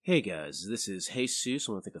Hey guys, this is Jesus.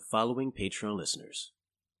 I want to thank the following Patreon listeners: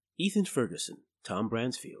 Ethan Ferguson, Tom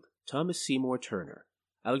Bransfield, Thomas Seymour Turner,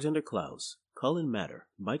 Alexander Klaus, Colin Matter,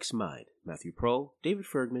 Mike Smide, Matthew Prohl, David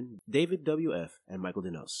Fergman, David W.F., and Michael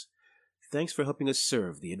Denos. Thanks for helping us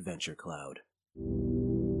serve the Adventure Cloud.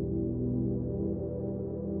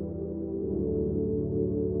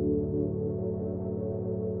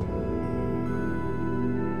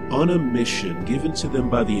 On a mission given to them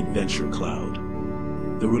by the Adventure Cloud,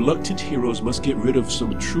 the reluctant heroes must get rid of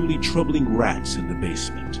some truly troubling rats in the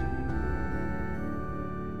basement.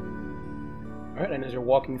 Alright, and as you're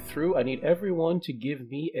walking through, I need everyone to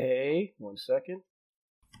give me a... 1 second.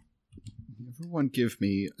 Everyone give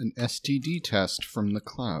me an STD test from the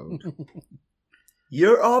cloud.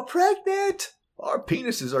 You're all pregnant! Our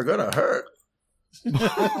penises are gonna hurt.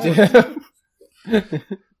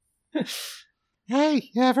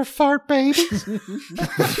 Hey, you ever fart babies?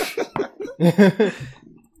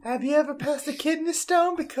 Have you ever passed a kidney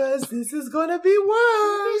stone? Because this is gonna be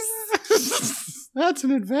worse. That's an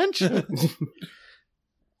adventure.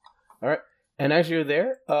 Alright, and as you're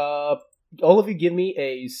there, all of you give me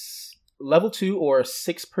a level 2 or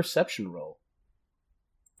 6 perception roll.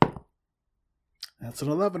 That's an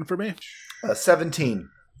 11 for me. 17.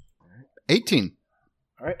 18.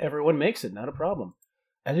 Alright, everyone makes it, not a problem.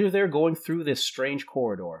 As you're there going through this strange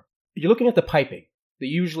corridor, you're looking at the piping, the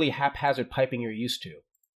usually haphazard piping you're used to.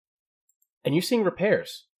 And you're seeing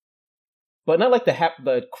repairs. But not like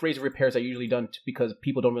the crazy repairs that are usually done because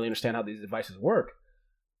people don't really understand how these devices work.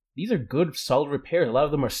 These are good, solid repairs. A lot of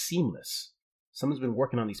them are seamless. Someone's been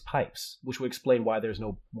working on these pipes, which would explain why there's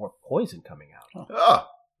no more poison coming out. Ah,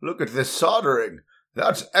 look at this soldering.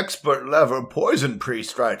 That's expert level poison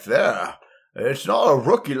priest right there. It's not a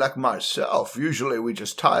rookie like myself. Usually we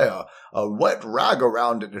just tie a wet rag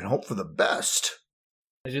around it and hope for the best.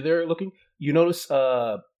 As you're there looking, you notice,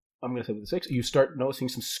 I'm going to say with the 6, you start noticing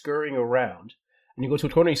some scurrying around. And you go to a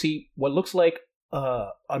corner and you see what looks like,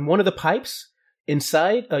 on one of the pipes,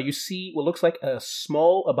 inside, you see what looks like a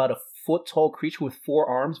small, about a foot tall creature with 4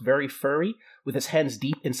 arms, very furry, with his hands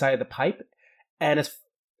deep inside the pipe. And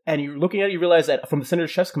you're looking at it, you realize that from the center of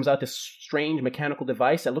the chest comes out this strange mechanical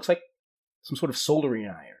device that looks like some sort of soldering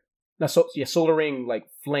iron. Soldering like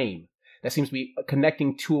flame that seems to be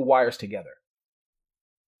connecting 2 wires together.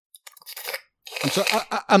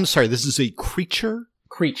 I'm sorry, this is a creature?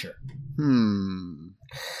 Creature.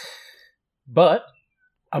 But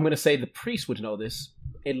I'm going to say the priest would know this.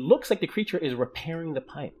 It looks like the creature is repairing the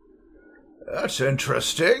pipe. That's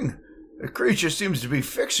interesting. The creature seems to be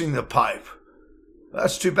fixing the pipe.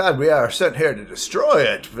 That's too bad we are sent here to destroy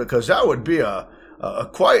it, because that would be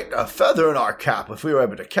quite a feather in our cap if we were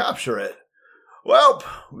able to capture it. Well,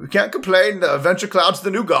 we can't complain. The Adventure Cloud's the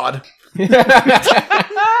new god. Wait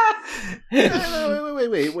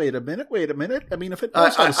a minute. I mean, if it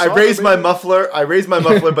knows how to solder, I raise my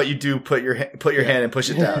muffler, but you do put your hand and push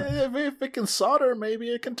it down. If it can solder, maybe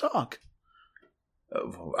it can talk.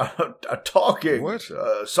 Talking? What?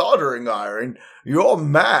 Soldering iron? You're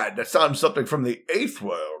mad. That sounds something from the 8th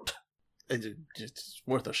world. It's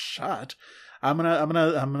worth a shot. I'm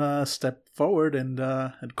gonna step forward and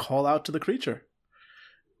call out to the creature.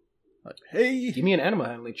 Like, hey! Give me an animal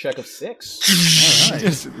handling check of 6. All right.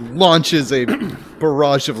 just launches a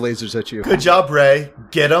barrage of lasers at you. Good job, Ray.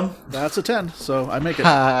 Get him. That's a 10, so I make it.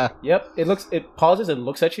 Yep, it pauses and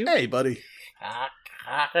looks at you. Hey, buddy. How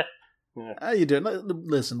you doing?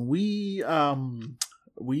 Listen, we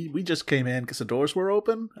just came in because the doors were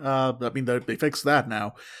open. I mean, they fixed that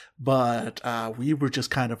now, but we were just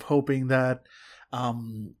kind of hoping that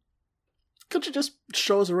could you just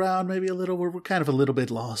show us around maybe a little? We're kind of a little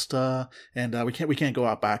bit lost, and we can't go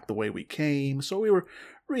out back the way we came. So we were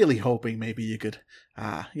really hoping maybe you could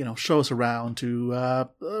show us around to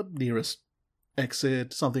nearest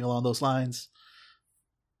exit, something along those lines.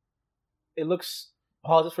 It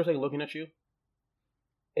pauses for a second, looking at you.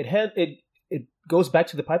 It goes back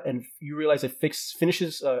to the pipe, and you realize it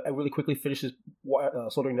finishes really quickly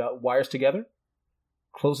soldering the wires together,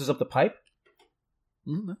 closes up the pipe,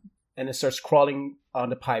 and it starts crawling on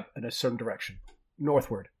the pipe in a certain direction,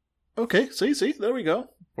 northward. Okay, see, there we go.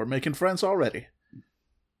 We're making friends already.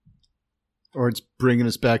 Or it's bringing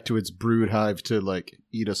us back to its brood hive to,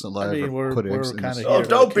 eat us alive. I mean, or put we're eggs in us. kinda Oh, here to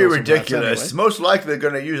don't be kill some rats ridiculous. anyway. Most likely they're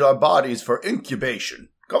going to use our bodies for incubation.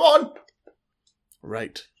 Come on.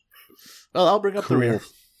 Right. Well, I'll bring up the rear.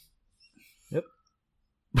 Yep.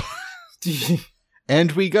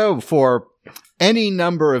 And we go for any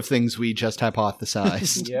number of things we just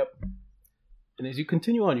hypothesized. Yep. And as you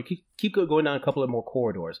continue on, you keep going down a couple of more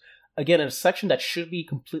corridors. Again, in a section that should be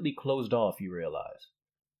completely closed off, you realize.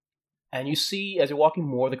 And you see, as you're walking,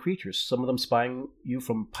 more of the creatures. Some of them spying you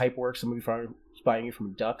from pipework, some of you spying you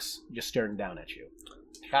from ducks, just staring down at you.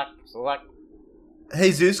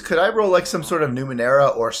 Hey, Zeus, could I roll like some sort of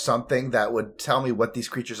Numenera or something that would tell me what these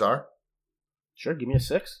creatures are? Sure, give me a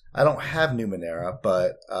 6. I don't have Numenera,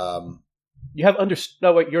 but... You have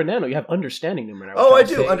No, wait, you're a nano. You have understanding Numenera. Oh, I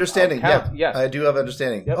do. Understanding, yeah. Yes. I do have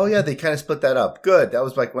understanding. Yep. Oh, yeah, they kind of split that up. Good. That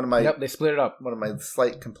was like one of my... Yep, they split it up. One of my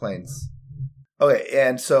slight complaints. Okay,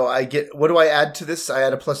 and so I get... What do I add to this? I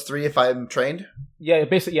add a +3 if I'm trained? Yeah,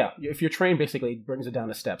 basically, yeah. If you're trained, basically, it brings it down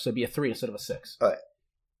a step. So it'd be a 3 instead of a 6. All right.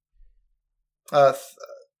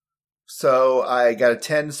 So I got a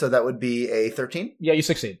 10, so that would be a 13? Yeah, you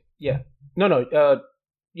succeed. Yeah. No.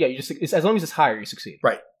 Yeah, you just... It's, as long as it's higher, you succeed.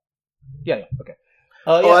 Right. Yeah, okay.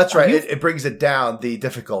 Oh, that's right. It brings it down, the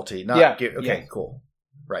difficulty. Okay, cool.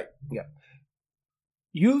 Right. Yeah.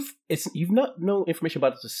 You've not know information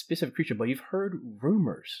about the specific creature, but you've heard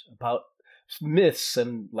rumors about myths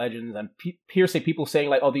and legends and hearsay people saying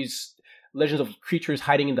like, oh, these legends of creatures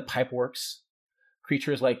hiding in the pipeworks,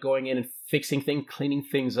 creatures like going in and fixing things, cleaning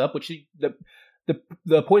things up, which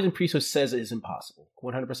the poison priesthood says is impossible.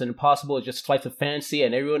 100% impossible. It's just flights of fancy,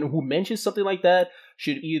 and everyone who mentions something like that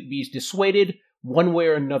should either be dissuaded one way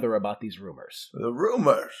or another about these rumors. The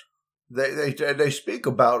rumors. They speak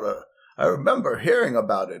about I remember hearing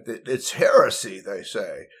about it. It's heresy, they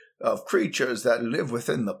say, of creatures that live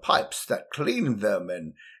within the pipes, that clean them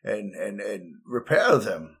and repair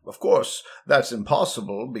them. Of course, that's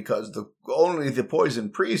impossible because only the poison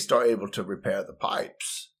priests are able to repair the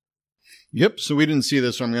pipes. Yep, so we didn't see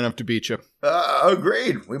this, so I'm going to have to beat you.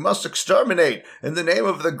 Agreed. We must exterminate in the name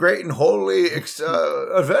of the great and holy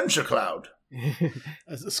Adventure Cloud.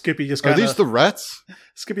 Skippy just Are these the rats?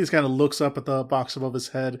 Skippy just kind of looks up at the box above his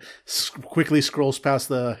head, quickly scrolls past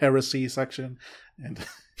the heresy section, and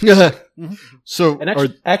So, and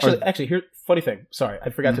actually, here, funny thing. Sorry, I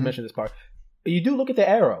forgot to mention this part. You do look at the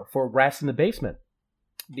arrow for rats in the basement.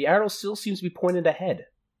 The arrow still seems to be pointed ahead.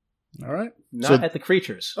 All right, not at the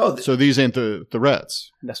creatures. Oh, so these ain't the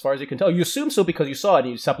rats. And as far as you can tell, you assume so because you saw it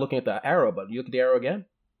and you stopped looking at the arrow. But you look at the arrow again.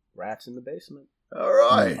 Rats in the basement. All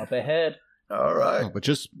right, up ahead. All right. Oh, but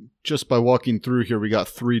just by walking through here, we got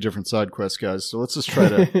 3 different side quests, guys. So let's just try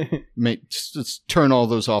to let's turn all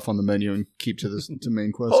those off on the menu and keep to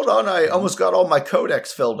main quest. Hold on, I almost got all my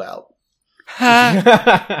codex filled out.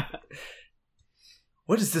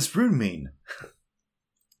 What does this rune mean?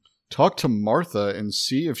 Talk to Martha and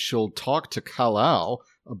see if she'll talk to Kalal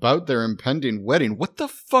about their impending wedding. What the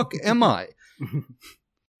fuck am I?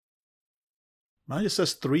 Mine just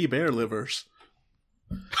says 3 bear livers.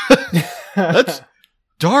 That's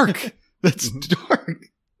dark. That's dark.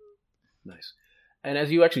 Nice. And as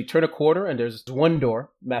you actually turn a corner, and there's one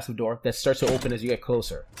door, massive door, that starts to open as you get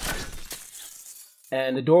closer.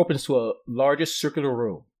 And the door opens to a largest circular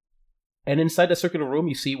room. And inside the circular room,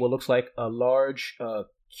 you see what looks like a large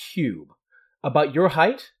cube. About your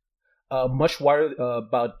height, much wider,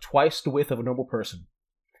 about twice the width of a normal person.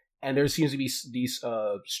 And there seems to be these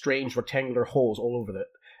strange rectangular holes all over it.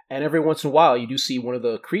 And every once in a while, you do see one of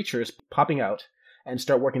the creatures popping out and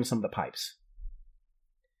start working some of the pipes.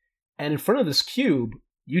 And in front of this cube,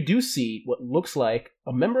 you do see what looks like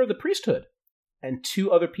a member of the priesthood and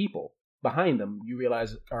 2 other people behind them you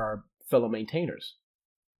realize are fellow maintainers.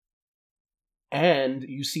 And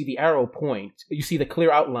you see the arrow point, you see the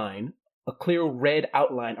clear outline, a clear red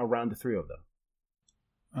outline around the 3 of them.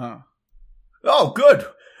 Oh, good.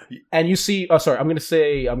 And you see,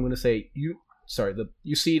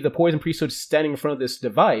 you see the poison priesthood standing in front of this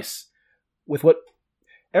device with what...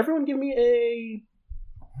 Everyone give me a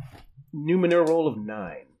Numenera roll of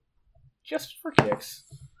 9. Just for kicks.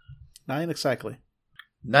 9 exactly.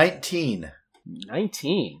 19.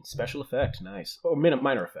 19. Special effect. Nice. Oh,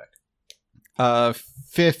 minor effect.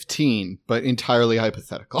 15, but entirely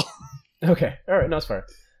hypothetical. Okay. All right. No, it's fair.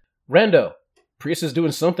 Rando. Priest is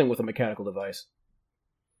doing something with a mechanical device.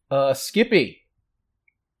 Skippy.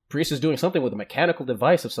 Priest is doing something with a mechanical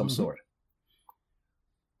device of some sort.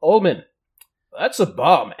 Omen. That's a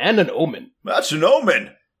bomb and an omen. That's an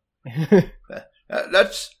omen.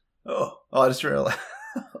 That's... Oh, I just realized.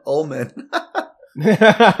 Omen.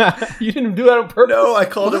 You didn't do that on purpose? No, I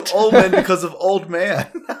called him Omen because of old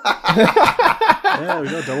man. Yeah, we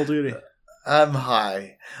got double duty. I'm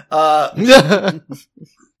high. I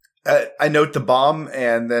note the bomb,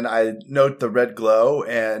 and then I note the red glow,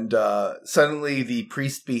 and suddenly the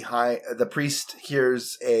priest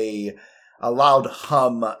hears a loud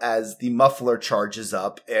hum as the muffler charges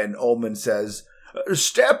up, and Ullman says,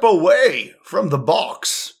 "Step away from the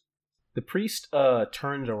box." The priest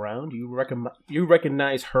turns around. You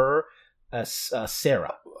recognize her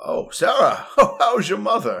Sarah. Oh, Sarah, how's your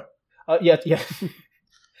mother? Yeah.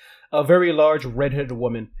 A very large redheaded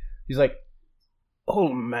woman. He's like,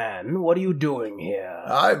 "Old man, what are you doing here?"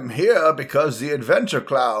 I'm here because the Adventure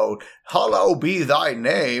Cloud, hallowed be thy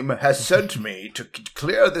name, has sent me to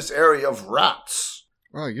clear this area of rats.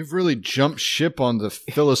 Wow, you've really jumped ship on the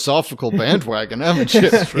philosophical bandwagon, haven't you?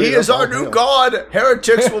 He is our new god.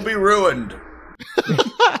 Heretics will be ruined.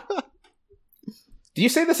 Do you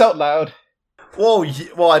say this out loud?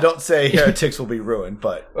 Well, I don't say heretics will be ruined,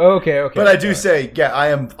 but Okay. But I do say, yeah,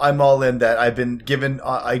 I'm all in that. I've been given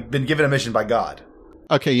a mission by God.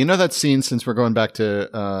 Okay, you know that scene, since we're going back to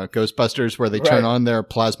Ghostbusters, where they turn on their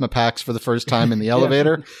plasma packs for the first time in the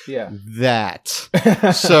elevator? Yeah. That.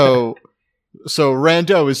 So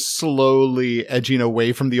Rando is slowly edging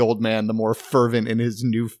away from the old man, the more fervent in his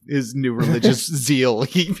new religious zeal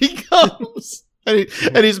he becomes. And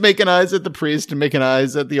he's making eyes at the priest and making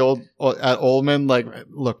eyes at at Ullman, like,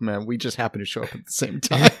 look, man, we just happen to show up at the same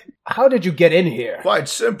time. How did you get in here? Quite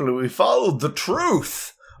simply, we followed the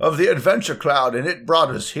truth of the Adventure Cloud, and it brought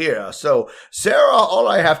us here. So, Sarah, all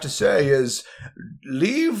I have to say is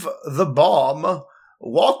leave the bomb,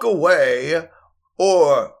 walk away,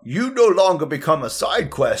 or you no longer become a side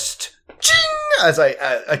quest. Ching! As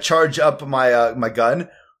I charge up my gun,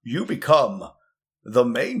 you become the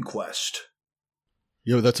main quest.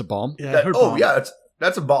 Yo, that's a bomb? Yeah, I heard bomb. Yeah,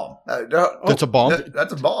 that's a bomb. That's a bomb?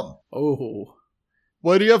 That's a bomb. Oh.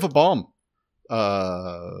 Why do you have a bomb?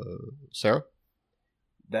 Sarah?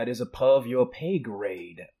 That is above your pay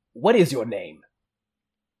grade. What is your name?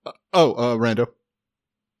 Rando.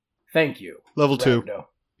 Thank you. Level 2. Rando.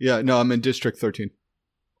 Yeah, no, I'm in District 13.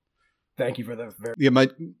 Thank you for the very... Yeah,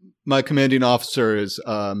 my commanding officer is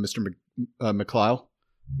Mr. McLeod.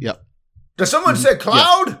 Yep. Does someone say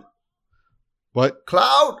Cloud? Yes. What?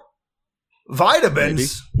 Cloud?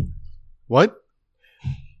 Vitamins? Maybe. What?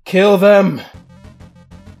 Kill them!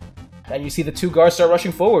 And you see the two guards start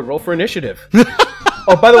rushing forward. Roll for initiative.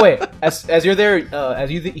 Oh, by the way, as you're there, as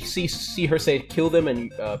you see her say "kill them"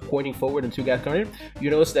 and pointing forward, and two guys coming in, you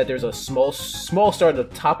notice that there's a small star at the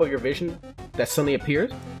top of your vision that suddenly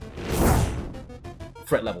appears.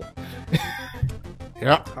 Threat level.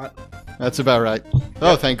 Yeah. That's about right.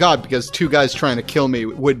 Oh, thank God, because two guys trying to kill me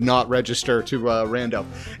would not register to Rando.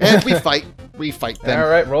 And we fight. We fight them. All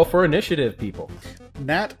right, roll for initiative, people.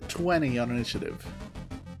 Nat 20 on initiative.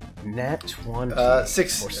 Nat 20.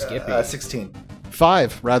 16.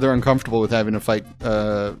 5. Rather uncomfortable with having to fight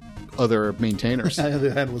other maintainers. The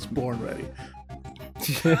other hand was born ready.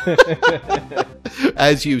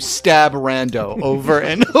 As you stab Rando over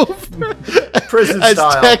and over. Prison as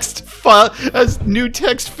style. As new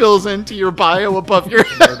text fills into your bio above your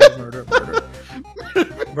head.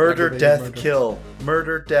 Murder, death, kill.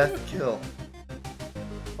 Murder, death, kill.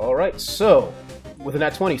 All right, so with a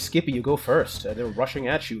nat 20, Skippy, you go first. They're rushing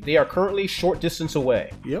at you. They are currently short distance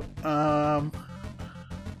away. Yep.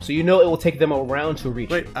 So you know it will take them a round to reach.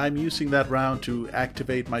 Wait, I'm using that round to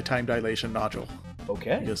activate my time dilation nodule.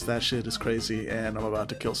 Okay. Because that shit is crazy, and I'm about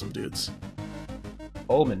to kill some dudes.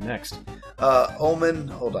 Ullman next. Ullman,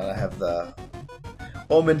 hold on, I have the...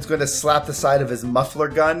 Ullman's going to slap the side of his muffler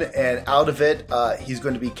gun, and out of it, he's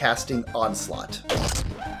going to be casting Onslaught.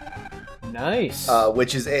 Nice.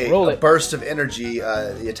 Which is a burst of energy.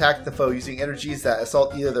 You attack the foe using energies that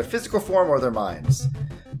assault either their physical form or their minds.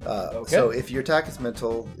 Okay. So if your attack is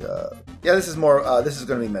mental... this is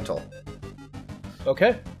going to be mental.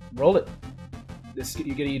 Okay, roll it.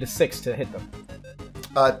 You get a 6 to hit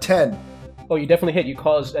them. 10. Oh, you definitely hit.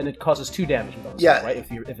 And it causes 2 damage. Yeah, right.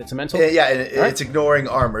 If it's a mental. Yeah, and it's ignoring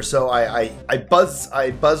armor. So I buzz.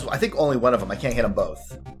 I think only one of them. I can't hit them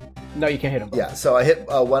both. No, you can't hit them both. Yeah, so I hit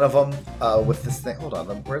one of them with this thing. Hold on,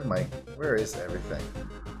 where is everything?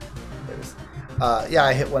 There it is.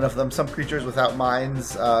 I hit one of them. Some creatures without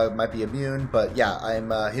minds might be immune, but yeah,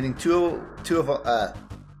 I'm hitting two of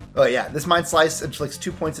them. This mind slice inflicts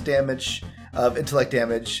 2 points of damage, of intellect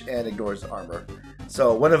damage, and ignores armor.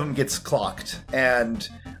 So one of them gets clocked, and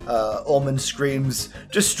Ullman screams,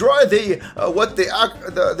 "Destroy what the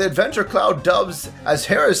Adventure Cloud dubs as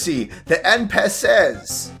heresy. The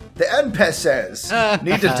NPCs. The NPCs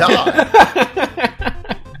need to die."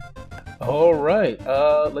 All right.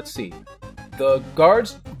 Let's see. The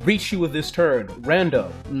guards reach you with this turn.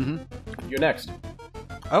 Rando, you're next.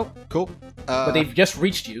 Oh, cool. But they've just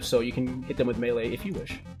reached you, so you can hit them with melee if you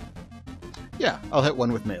wish. Yeah, I'll hit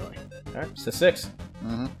one with melee. All right, it's a 6.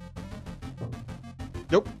 Mm-hmm.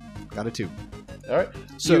 Nope, got a 2. All right,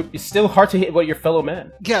 so it's still hard to hit your fellow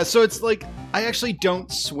man. Yeah, so it's like I actually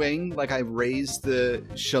don't swing. Like I raise the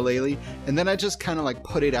shillelagh, and then I just kind of like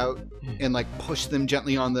put it out and like push them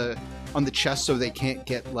gently on the on the chest so they can't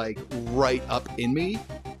get like right up in me.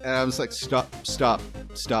 And I was like, stop.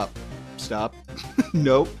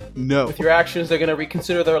 Nope. With your actions, they're going to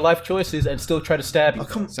reconsider their life choices and still try to stab you. Oh,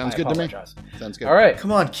 come on. Sounds good to me. Apologize. Sounds good. All right.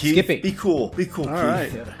 Come on, Keith. Skippy. Be cool, All Keith.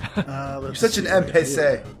 right. You're such an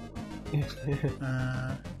NPC.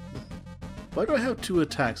 Why do I have 2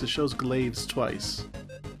 attacks? It shows glaives twice.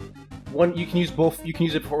 One, you can use both. You can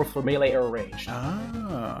use it for melee or range.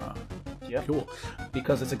 Ah. Yeah. Cool.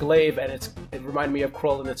 Because it's a glaive and it reminded me of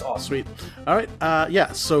Krull and it's awesome. Sweet. All right.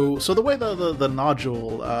 Yeah. So the way the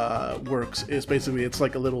nodule works is basically it's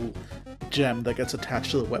like a little gem that gets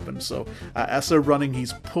attached to the weapon. So as they're running,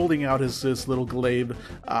 he's pulling out his little glaive,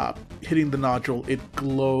 hitting the nodule. It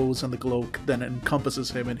glows, and the glow then encompasses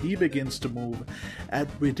him, and he begins to move at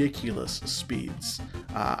ridiculous speeds.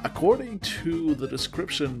 According to the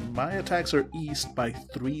description, my attacks are eased by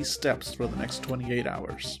 3 steps for the next 28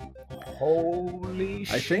 hours. Holy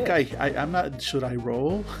shit. I think I'm not. Should I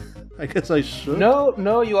roll? I guess I should.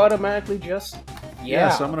 No, you automatically just. Yeah.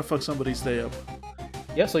 So I'm gonna fuck somebody's day up.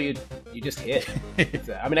 Yeah, so you just hit.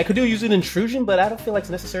 I mean, I could use an intrusion, but I don't feel like it's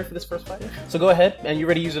necessary for this first fight. So go ahead, and you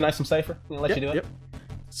ready to use an Isom Cipher? I'm gonna let you do it. Yep.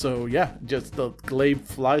 So yeah, just the glaive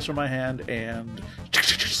flies from my hand and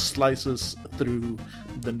slices through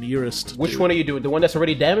the nearest. Which dude. one are you doing? The one that's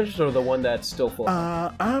already damaged, or the one that's still full?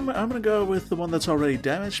 I'm gonna go with the one that's already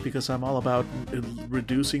damaged because I'm all about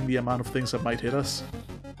reducing the amount of things that might hit us.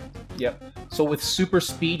 Yep. So with super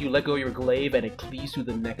speed, you let go of your glaive, and it cleaves through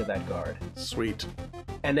the neck of that guard, Sweet.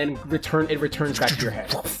 and then it returns back to your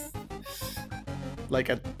head. Like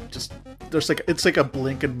it's like a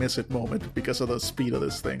blink and miss it moment because of the speed of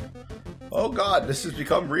this thing. Oh God, this has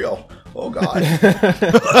become real. Oh God.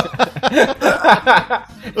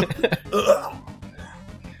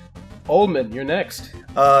 Oldman, you're next.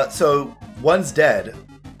 So one's dead,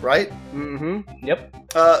 right? Mm-hmm. Yep.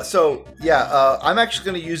 I'm actually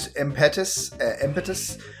going to use impetus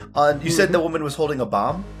on. You said the woman was holding a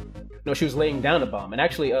bomb. No, she was laying down a bomb, and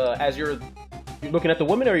actually, as you're looking at the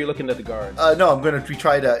woman, or are you looking at the guard? No, I'm going to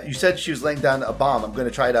try to. You said she was laying down a bomb. I'm going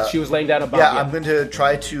to try to. She was laying down a bomb. Yeah, I'm going to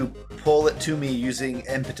try to pull it to me using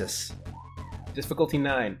impetus. Difficulty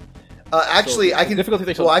 9. Actually, So, I can. difficulty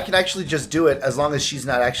six. Well, I can actually just do it as long as she's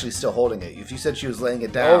not actually still holding it. If you said she was laying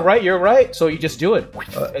it down. Oh, right, you're right. So you just do it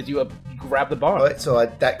as you grab the bomb. Right, so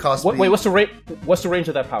that costs me. Wait, what's the range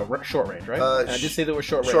of that power? Short range, right? And I did say there was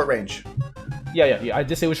short range. Short range. Yeah. I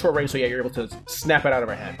did say it was short range, so yeah, you're able to snap it out of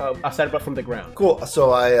her hand. I'll set it up from the ground. Cool. So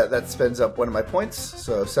that spends up one of my points.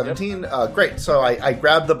 So 17. Yep. Great. So I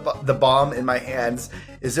grab the bomb in my hands.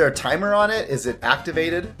 Is there a timer on it? Is it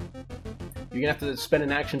activated? You're gonna have to spend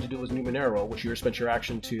an action to do his Numenera roll, which you spent your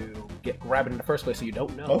action to grab it in the first place, so you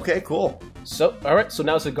don't know. Okay, cool. So, all right. So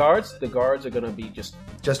now it's the guards. The guards are gonna be just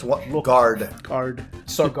one guard.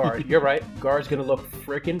 So guard. You're right. Guard's gonna look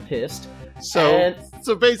freaking pissed. So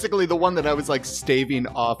basically the one that I was like staving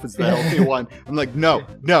off is the healthy one. I'm like, no.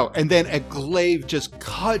 And then a glaive just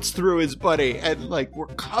cuts through his buddy and like we're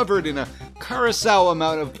covered in a Kurosawa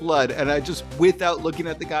amount of blood. And I just, without looking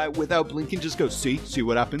at the guy, without blinking, just go, see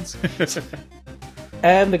what happens?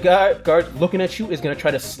 And the guard looking at you is going to try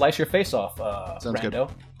to slice your face off, Sounds Rando. good.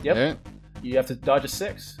 Yep. Yeah. You have to dodge a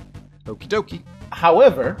 6. Okie dokie.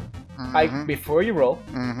 However, Mhm. before you roll,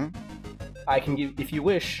 Mm-hmm. I can give, if you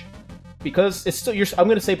wish, because it's still I'm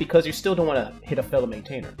going to say because you still don't want to hit a fellow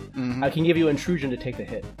maintainer. Mhm. I can give you intrusion to take the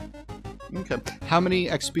hit. Okay. How many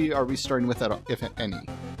XP are we starting with, if any?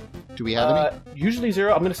 Do we have any? Usually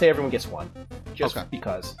 0. I'm going to say everyone gets 1, just Okay.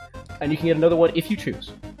 because, and you can get another one if you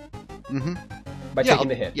choose Mm-hmm. by taking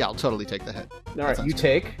the hit. Yeah, I'll totally take the hit. All right, sounds you good.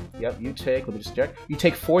 take. Yep, you take. Let me just check. You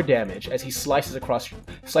take 4 damage as he slices across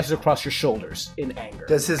your shoulders in anger.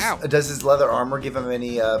 Does his leather armor give him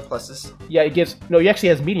any pluses? Yeah, it gives. No, he actually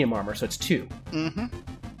has medium armor, so it's 2. Mm-hmm.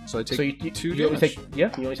 So I take So you 2 only damage. you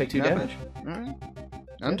only take 2 damage, All right.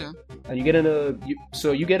 I'm down. and you get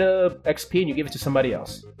you get a XP and you give it to somebody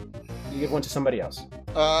else. You give one to somebody else.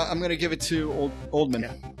 I'm gonna give it to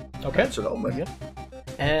Oldman. Okay. That's what I'll make. Yeah.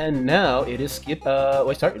 And now it is Skip.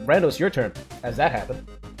 Rando, it's your turn. As that happened.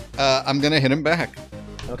 I'm gonna hit him back,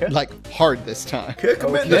 Okay. like hard this time. Kick him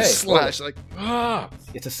in Okay. the Slash, like ah.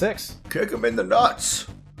 It's a 6. Kick him in the nuts.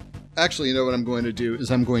 Actually, you know what I'm going to do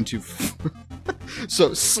is I'm going to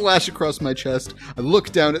so slash across my chest. I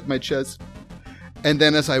look down at my chest, and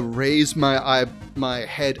then as I raise my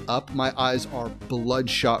head up, my eyes are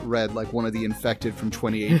bloodshot red like one of the infected from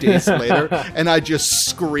 28 Days Later, and I just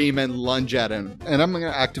scream and lunge at him. And I'm going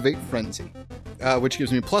to activate Frenzy, which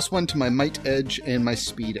gives me +1 to my Might Edge and my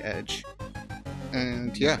Speed Edge.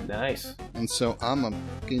 And yeah, Nice. and so I'm gonna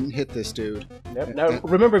hit this dude. Yep. Now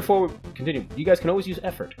remember, before we continue, you guys can always use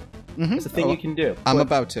effort. Mhm. It's a thing you can do. I'm But-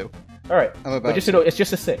 about to. All right. I'm about But just to. to know, it's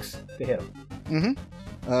just a 6 to hit him.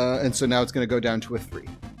 Mm-hmm. And so now it's going to go down to a 3.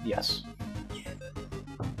 Yes.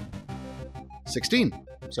 16.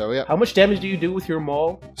 So yeah, How much damage do you do with your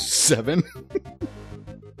maul? 7.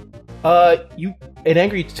 You in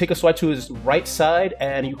anger, you take a swipe to his right side,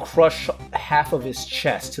 and you crush half of his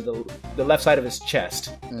chest to the left side of his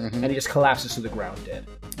chest, and he just collapses to the ground dead.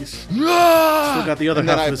 He's still got the other And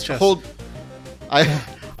then half I of his chest.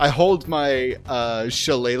 I hold my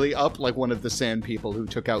shillelagh up like one of the sand people who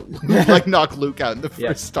took out, like knocked Luke out in the first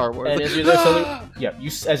Yeah. Star Wars. And Like, as you're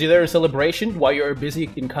there, as you're there in celebration, while you're busy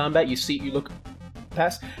in combat, you look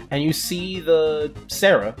past, and you see the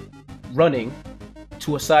Sarah running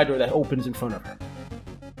to a side door that opens in front of her.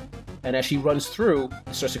 And as she runs through,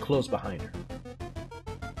 it starts to close behind her,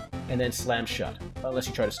 and then slams shut. Unless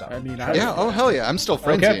you try to stop. I mean, yeah, oh hell yeah, I'm still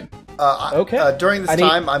frenzied. Okay. During this I need-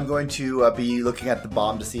 time, I'm going to be looking at the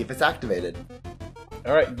bomb to see if it's activated.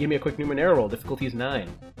 All right, give me a quick Numenera roll. Difficulty is 9.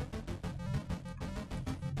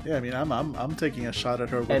 yeah, I mean, I'm taking a shot at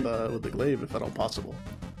her with the glaive if at all possible.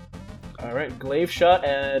 All right, glaive shot,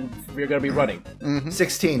 and we're gonna be running.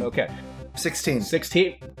 16. Okay. 16.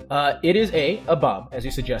 16. It is a bomb, as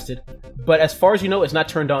you suggested, but as far as you know, it's not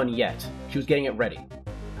turned on yet. She was getting it ready.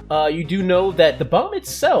 You do know that the bomb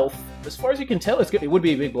itself, as far as you can tell, it would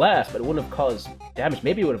be a big blast, but it wouldn't have caused damage.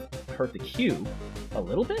 Maybe it would have hurt the cube a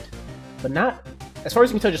little bit, but not. As far as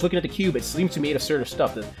you can tell, just looking at the cube, it seems to me made of certain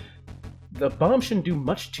stuff. The bomb shouldn't do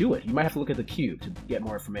much to it. You might have to look at the cube to get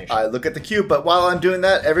more information. I look at the cube, but while I'm doing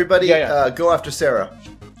that, everybody go after Sarah.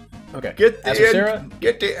 Okay. Get As for Sarah,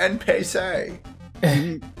 the NPC.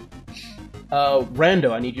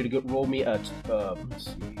 Rando, I need you to roll me a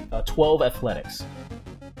 12 athletics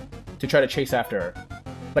to try to chase after her.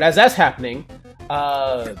 But as that's happening,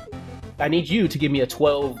 I need you to give me a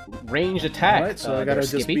 12 ranged attack. All right, so I gotta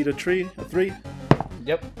just beat a 3.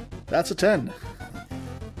 Yep. That's a 10.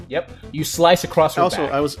 Yep. You slice across her Also,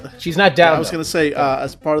 back. She's not down. I was though. going to say,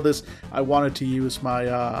 as part of this, I wanted to use my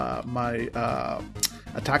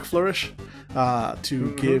attack flourish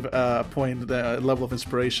to give a point the level of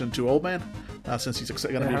inspiration to Old Man, since he's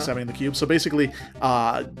going to be accepting the cube. So basically,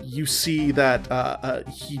 you see that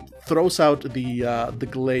he throws out the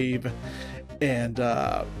glaive, and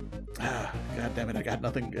God damn it, I got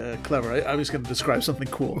nothing clever. I was going to describe something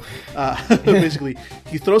cool. Basically,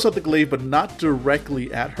 he throws out the glaive, but not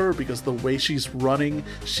directly at her, because the way she's running,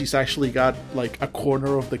 she's actually got like a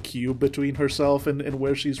corner of the cube between herself and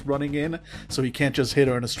where she's running in, so he can't just hit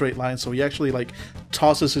her in a straight line. So he actually like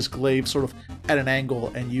tosses his glaive sort of at an angle,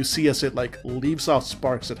 and you see as it like leaves off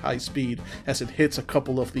sparks at high speed as it hits a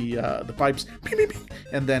couple of the pipes,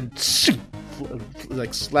 and then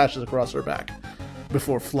like slashes across her back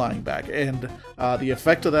before flying back. And the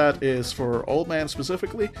effect of that is, for Old Man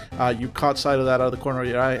specifically, you caught sight of that out of the corner of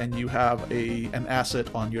your eye, and you have an asset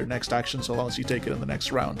on your next action so long as you take it in the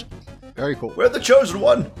next round. Very cool. We're the chosen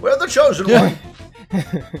one. We're the chosen one.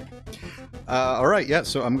 All right, yeah.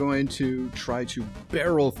 So I'm going to try to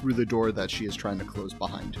barrel through the door that she is trying to close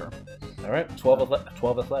behind her. All right, 12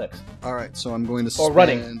 athletics. All right, so I'm going to Or spend.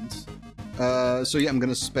 running. So yeah, I'm going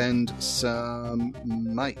to spend some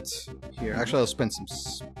might here. Actually, I'll spend some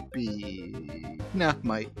speed. Nah,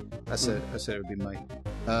 might. I said it would be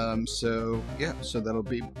might. So yeah, so that'll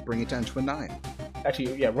bring it down to a 9.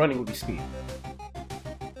 Actually, yeah, running would be speed.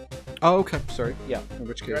 Oh, okay. Sorry. Yeah. In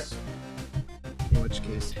which case?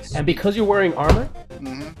 And because you're wearing armor,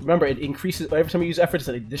 Mhm. remember, it increases every time you use effort. It's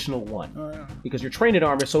an additional 1 Oh, yeah. because you're trained in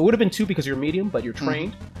armor. So it would have been 2 because you're medium, but you're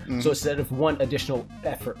trained. So instead of 1 additional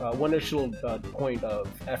effort, 1 additional point of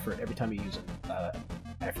effort every time you use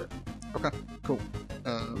effort. Okay, cool.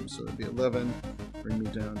 So it'd be 11. Bring me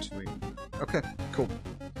down to 8. Okay, cool.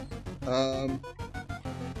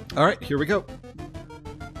 All right, here we go.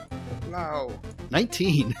 Wow.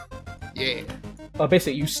 19. Yeah.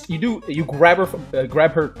 Basically, you grab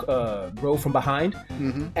her robe from behind,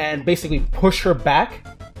 and basically push her back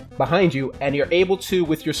behind you, and you're able to,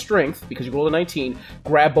 with your strength, because you rolled a 19,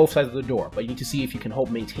 grab both sides of the door. But you need to see if you can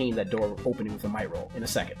maintain that door opening with a might roll in a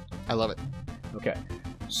second. I love it. Okay,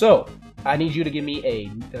 so I need you to give me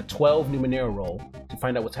a 12 Numenera roll to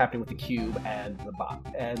find out what's happening with the cube and the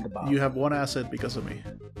bomb. You have 1 asset because of me.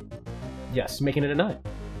 Yes, making it a 9.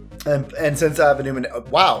 And since I have a Numenera...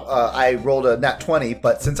 Wow, I rolled a nat 20,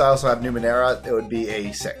 but since I also have Numenera, it would be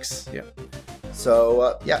a 6. Yeah. So,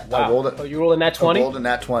 Wow. I rolled it. Oh, you rolled a nat 20? I rolled a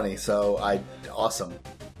nat 20, so awesome.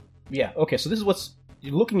 Yeah. Okay. So this is what's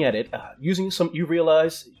you're looking at it using some. You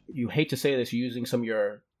realize you hate to say this, using some of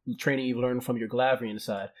your training you've learned from your Galavrian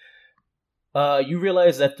side. You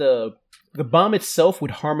realize that the bomb itself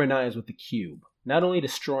would harmonize with the cube. not only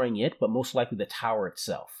destroying it, but most likely the tower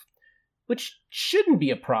itself. Which shouldn't be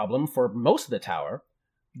a problem for most of the tower.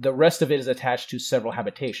 The rest of it is attached to several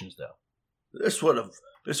habitations, though. This would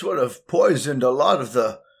have poisoned a lot of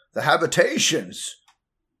the habitations.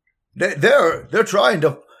 They're trying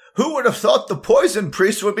to. Who would have thought the poison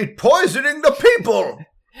priest would be poisoning the people?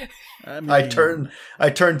 I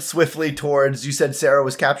turn swiftly towards. You said Sarah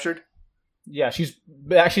was captured? Yeah, she's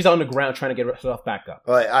on the ground trying to get herself back up.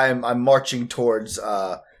 I'm marching towards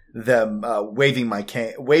them, waving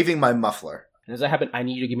my muffler. And as that happens, I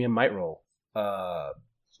need you to give me a might roll.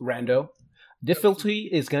 Rando. Difficulty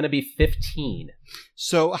is going to be 15.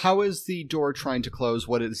 So how is the door trying to close?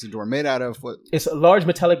 What is the door made out of? What? It's a large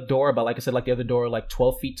metallic door, but like I said, like the other door, like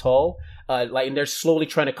 12 feet tall. And they're slowly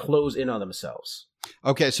trying to close in on themselves.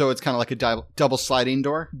 Okay, so it's kind of like a double sliding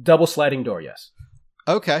door? Double sliding door, yes.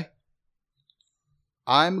 Okay.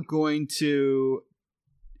 I'm going to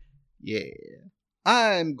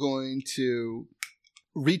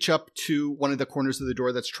reach up to one of the corners of the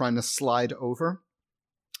door that's trying to slide over.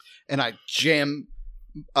 And I jam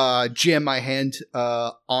my hand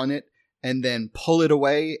on it and then pull it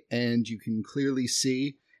away, and you can clearly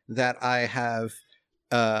see that I have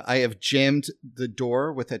jammed the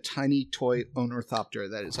door with a tiny toy ornithopter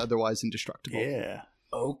that is otherwise indestructible. Yeah.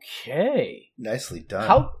 Okay. Nicely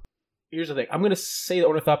done. Here's the thing. I'm going to say the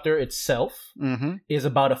ornithopter itself is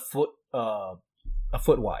about a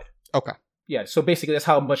foot wide. Okay. Yeah, so basically that's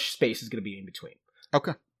how much space is going to be in between.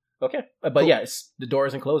 Okay. Okay. But cool. yeah, the door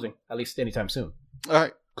isn't closing, at least anytime soon. All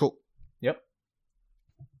right, cool. Yep.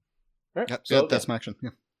 All right. Yep, So, that's my action.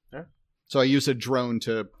 Yeah. All right. So I use a drone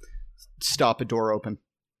to stop a door open.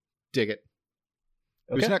 Dig it.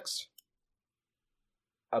 Okay. Who's next?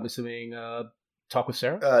 I'm assuming talk with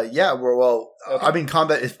Sarah? Yeah, well, Okay. I mean,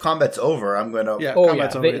 if combat's over, I'm going to... Yeah, Oh, yeah.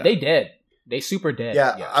 combat's over, They dead. They super dead.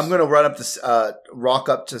 Yeah, yes. I'm going to run up to rock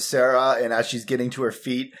up to Sarah, and as she's getting to her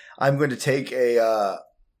feet, I'm going to take a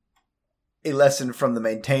lesson from the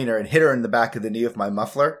maintainer and hit her in the back of the knee with my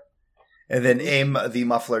muffler, and then aim the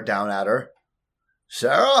muffler down at her.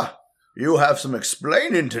 Sarah, you have some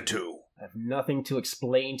explaining to do. I have nothing to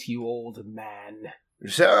explain to you, old man.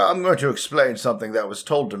 Sarah, I'm going to explain something that was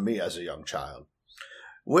told to me as a young child.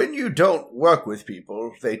 When you don't work with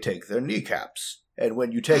people, they take their kneecaps. And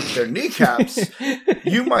when you take their kneecaps,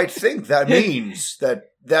 you might think that means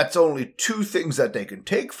that that's only two things that they can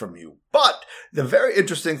take from you. But the very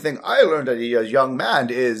interesting thing I learned as a young man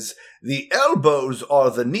is the elbows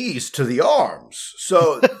are the knees to the arms.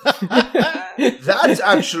 So that's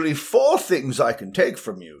actually four things I can take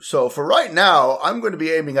from you. So for right now, I'm going to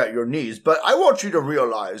be aiming at your knees, but I want you to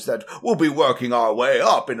realize that we'll be working our way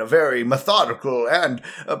up in a very methodical and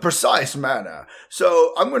precise manner.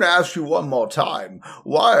 So I'm going to ask you one more time,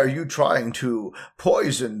 why are you trying to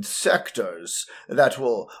poison sectors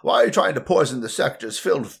why are you trying to poison the sectors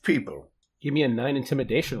filled with people? Give me a 9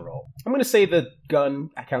 intimidation roll. I'm going to say the gun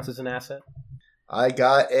counts as an asset. I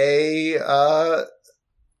got a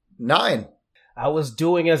 9. I was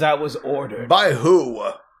doing as I was ordered. By who?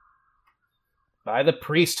 By the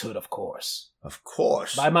priesthood, of course. Of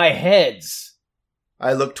course. By my heads.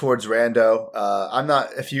 I look towards Rando. I'm not.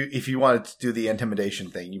 If you wanted to do the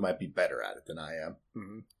intimidation thing, you might be better at it than I am.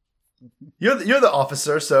 Mm-hmm. You're the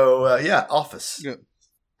officer, so yeah, office. Yeah.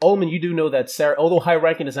 Ullman, you do know that Sarah, although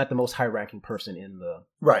high-ranking, is not the most high-ranking person in the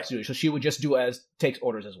Right. studio, so she would just takes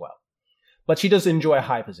orders as well. But she does enjoy a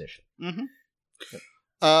high position. Mm-hmm.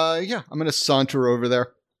 Yeah, I'm going to saunter over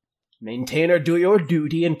there. Maintainer, do your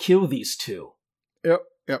duty and kill these two. Yep.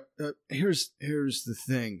 Here's the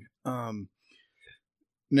thing.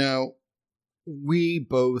 Now, we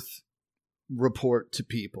both report to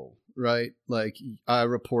people, right? Like, I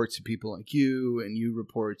report to people like you, and you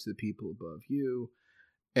report to the people above you.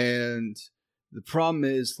 And the problem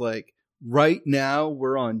is, like, right now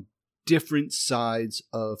we're on different sides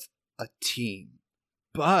of a team.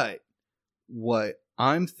 But what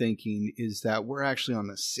I'm thinking is that we're actually on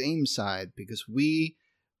the same side because we,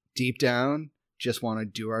 deep down, just want to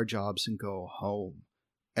do our jobs and go home.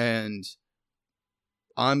 And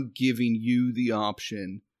I'm giving you the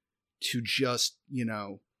option to just,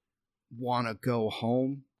 want to go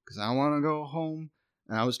home because I want to go home.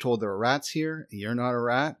 And I was told there are rats here, and you're not a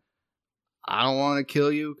rat. I don't want to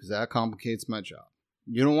kill you because that complicates my job.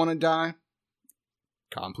 You don't want to die?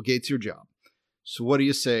 Complicates your job. So what do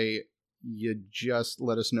you say? You just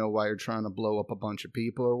let us know why you're trying to blow up a bunch of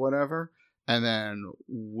people or whatever, and then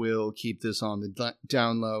we'll keep this on the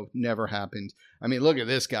down low. Never happened. I mean, look at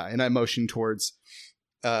this guy. And I motion towards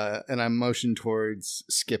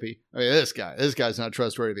Skippy. I mean, this guy's not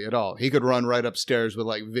trustworthy at all. He could run right upstairs with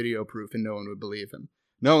like video proof and no one would believe him.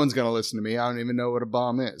 No one's going to listen to me. I don't even know what a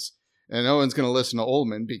bomb is. And no one's going to listen to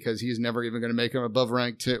Ullman because he's never even going to make him above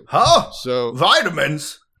rank 2. Huh? So,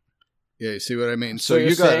 Vitamins? yeah, you see what I mean? So you're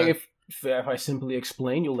you gotta, saying if I simply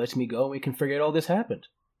explain, you'll let me go and we can figure out all this happened?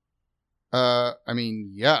 I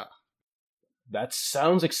mean, yeah. That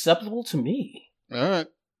sounds acceptable to me. All right.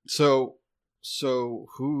 So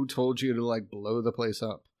who told you to, like, blow the place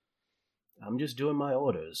up? I'm just doing my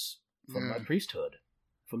orders from my priesthood,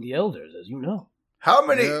 from the elders, as you know. How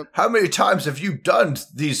many times have you done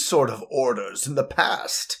these sort of orders in the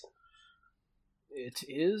past? It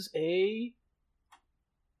is me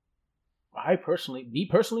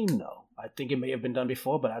personally, no. I think it may have been done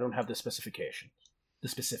before, but I don't have the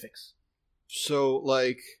specifics. So,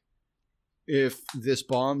 like, if this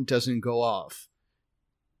bomb doesn't go off,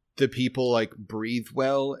 the people, like, breathe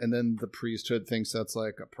well, and then the priesthood thinks that's,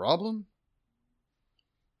 like, a problem?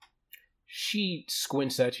 She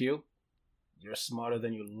squints at you. You're smarter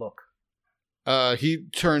than you look. He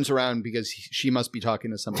turns around because she must be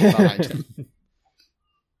talking to somebody behind him.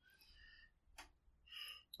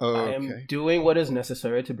 Okay. I am doing what is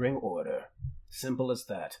necessary to bring order. Simple as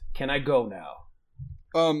that. Can I go now?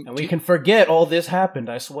 And we can forget all this happened,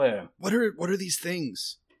 I swear. What are these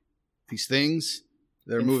things? These things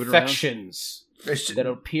that are moving around? Infections that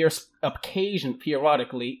appear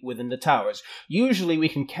periodically within the towers. Usually we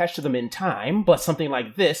can catch them in time, but something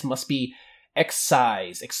like this must be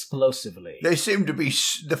excised explosively. They seem to be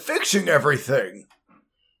fixing everything.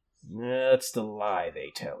 That's the lie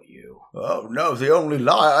they tell you. Oh no, the only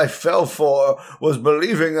lie I fell for was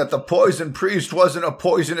believing that the poison priest wasn't a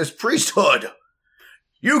poisonous priesthood.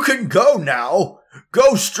 You can go now.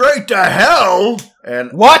 Go straight to hell.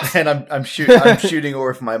 And what? And I'm shooting her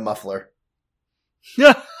with my muffler.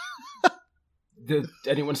 Yeah. Did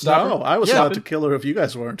anyone stop No, her? I was allowed to kill her if you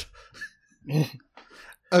guys weren't.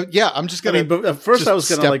 Yeah, I'm just gonna. But at first I was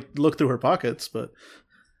gonna step- like look through her pockets, but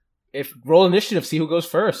If roll initiative, see who goes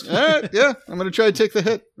first. Yeah, I'm gonna try to take the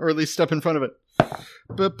hit, or at least step in front of it.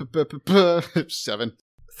 7.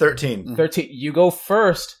 13. 13. You go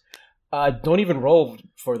first. Don't even roll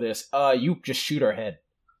for this. You just shoot her head.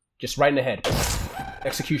 Just right in the head.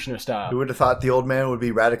 Executioner style. Who would have thought the old man would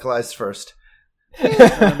be radicalized first?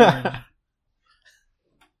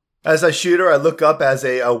 As I shoot her, I look up as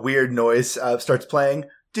a weird noise starts playing.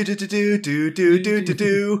 Do do do do do do do do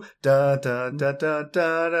do da da da da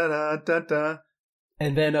da da da da.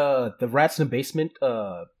 And then the rats in the basement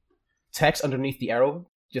text underneath the arrow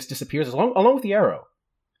just disappears along with the arrow.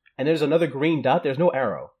 And there's another green dot. There's no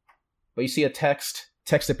arrow, but you see a text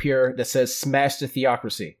appear that says "Smash the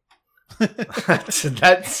Theocracy."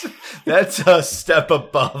 That's a step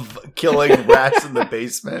above killing rats in the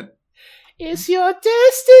basement. It's your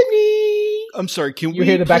destiny. I'm sorry. Can You we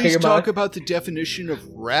hear the back of please your talk mind? about the definition of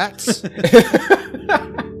rats?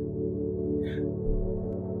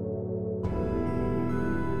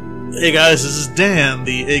 Hey guys, this is Dan,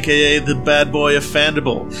 aka the bad boy of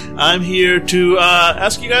Fandible. I'm here to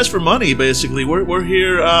ask you guys for money, basically. We're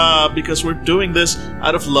here because we're doing this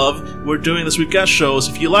out of love. We're doing this, we've got shows.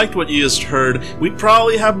 If you liked what you just heard, we'd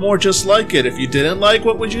probably have more just like it. If you didn't like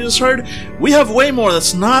what you just heard, we have way more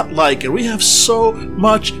that's not like it. We have so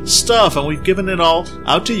much stuff, and we've given it all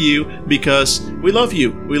out to you because we love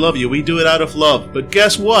you. We love you. We do it out of love. But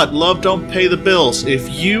guess what? Love don't pay the bills. If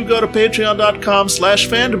you go to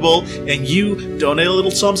patreon.com/Fandible and you donate a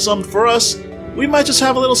little sum for us, we might just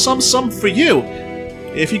have a little sum for you.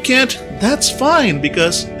 If you can't, that's fine,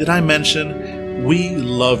 because did I mention we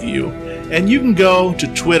love you? And you can go to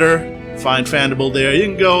Twitter, find Fandible there. You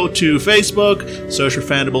can go to Facebook, search for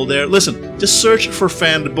Fandible there. Listen, just search for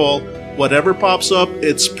Fandible. Whatever pops up,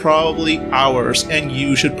 it's probably ours, and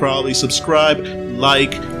you should probably subscribe,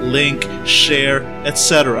 like, link, share,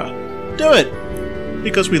 etc. Do it,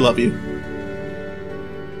 because we love you.